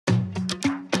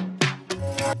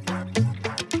It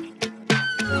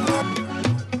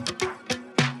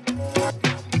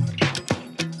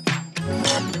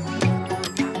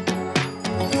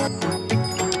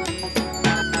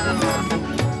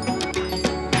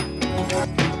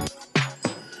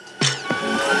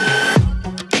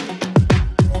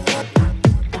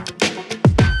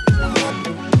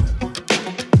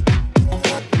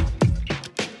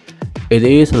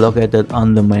is located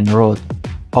on the main road,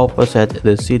 opposite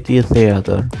the city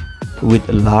theater, with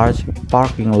a large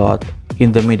parking lot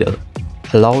in the middle,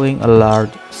 allowing a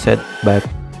large setback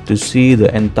to see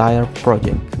the entire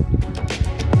project.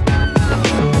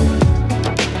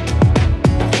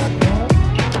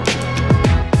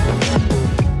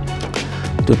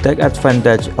 To take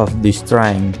advantage of this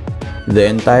terrain, the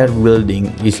entire building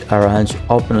is arranged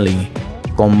openly,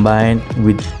 combined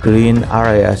with green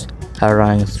areas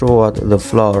arranged throughout the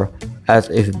floor as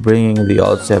if bringing the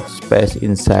outside space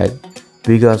inside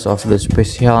because of the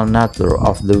special nature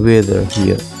of the weather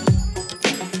here.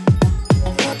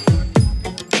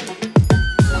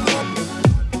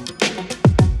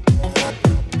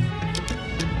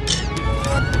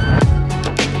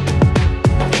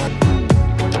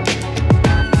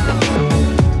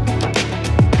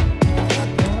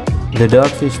 The door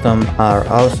systems are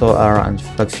also arranged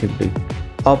flexibly,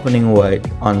 opening wide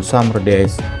on summer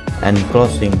days and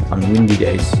closing on windy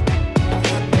days.